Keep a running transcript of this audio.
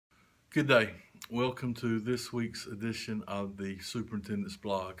Good day. Welcome to this week's edition of the Superintendent's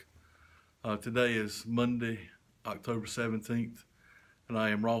Blog. Today is Monday, October 17th, and I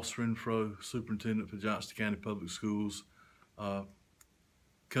am Ross Renfro, Superintendent for Johnston County Public Schools,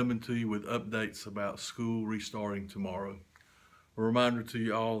 coming to you with updates about school restarting tomorrow. A reminder to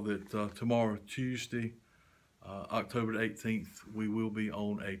you all that tomorrow, Tuesday, October 18th, we will be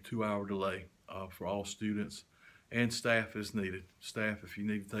on a 2-hour delay for all students and staff as needed. Staff, if you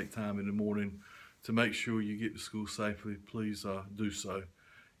need to take time in the morning to make sure you get to school safely, please do so.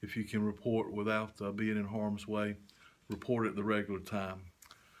 If you can report without being in harm's way, report at the regular time.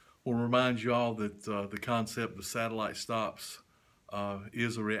 We'll remind you all that the concept of satellite stops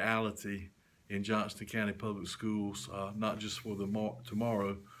is a reality in Johnston County Public Schools, not just for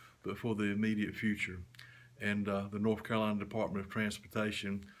tomorrow, but for the immediate future. And the North Carolina Department of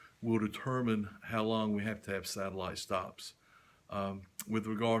Transportation will determine how long we have to have satellite stops. With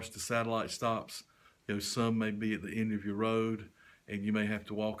regards to satellite stops, some may be at the end of your road and you may have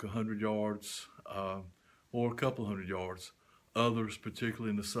to walk 100 yards or a couple hundred yards. Others, particularly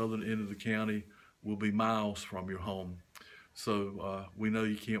in the southern end of the county, will be miles from your home. So we know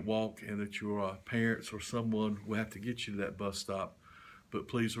you can't walk and that your parents or someone will have to get you to that bus stop. But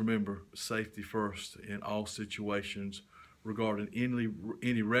please remember, safety first in all situations regarding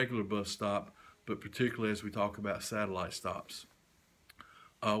any regular bus stop, but particularly as we talk about satellite stops.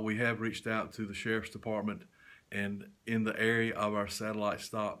 We have reached out to the Sheriff's Department, and in the area of our satellite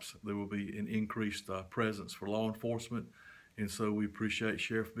stops, there will be an increased presence for law enforcement. And so we appreciate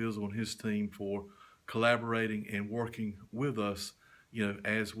Sheriff Bizzle and his team for collaborating and working with us,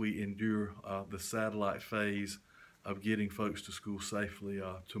 as we endure the satellite phase of getting folks to school safely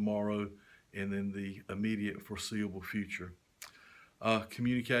tomorrow and in the immediate foreseeable future.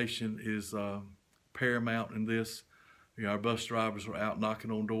 Communication is paramount in this. Our bus drivers are out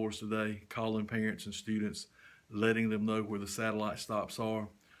knocking on doors today, calling parents and students, letting them know where the satellite stops are.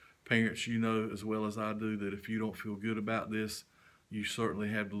 Parents, you know as well as I do that if you don't feel good about this, you certainly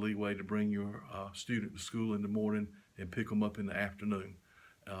have the leeway to bring your student to school in the morning and pick them up in the afternoon.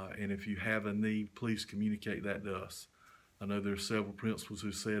 And if you have a need, please communicate that to us. I know there are several principals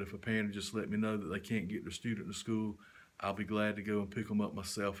who said if a parent would just let me know that they can't get their student to school, I'll be glad to go and pick them up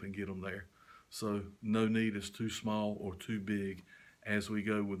myself and get them there. So no need is too small or too big as we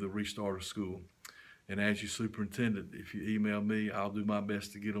go with the restart of school. And as your superintendent, if you email me, I'll do my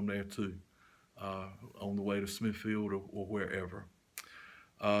best to get them there too, on the way to Smithfield or wherever.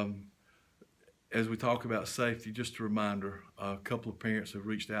 As we talk about safety, just a reminder, a couple of parents have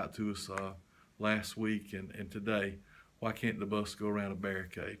reached out to us last week and today. Why can't the bus go around a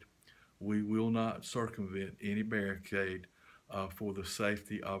barricade? We will not circumvent any barricade for the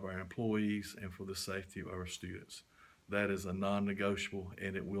safety of our employees and for the safety of our students. That is a non-negotiable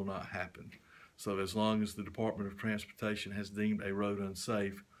and it will not happen. So as long as the Department of Transportation has deemed a road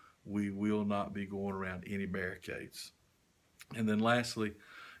unsafe, we will not be going around any barricades. And then lastly,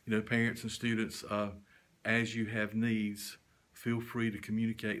 parents and students, as you have needs, feel free to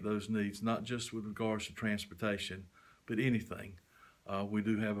communicate those needs, not just with regards to transportation, but anything. We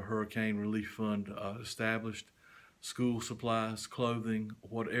do have a hurricane relief fund established. School supplies, clothing,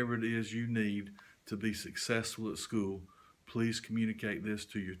 whatever it is you need to be successful at school, please communicate this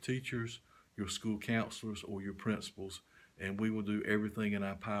to your teachers, your school counselors, or your principals, and we will do everything in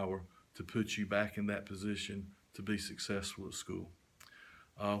our power to put you back in that position to be successful at school.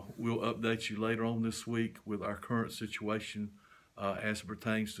 We'll update you later on this week with our current situation as it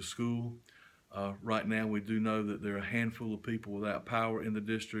pertains to school. Right now, we do know that there are a handful of people without power in the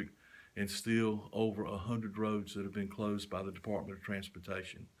district and still over 100 roads that have been closed by the Department of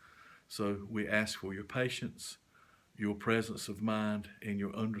Transportation. So we ask for your patience, your presence of mind, and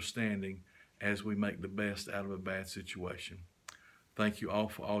your understanding as we make the best out of a bad situation. Thank you all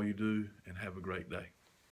for all you do, and have a great day.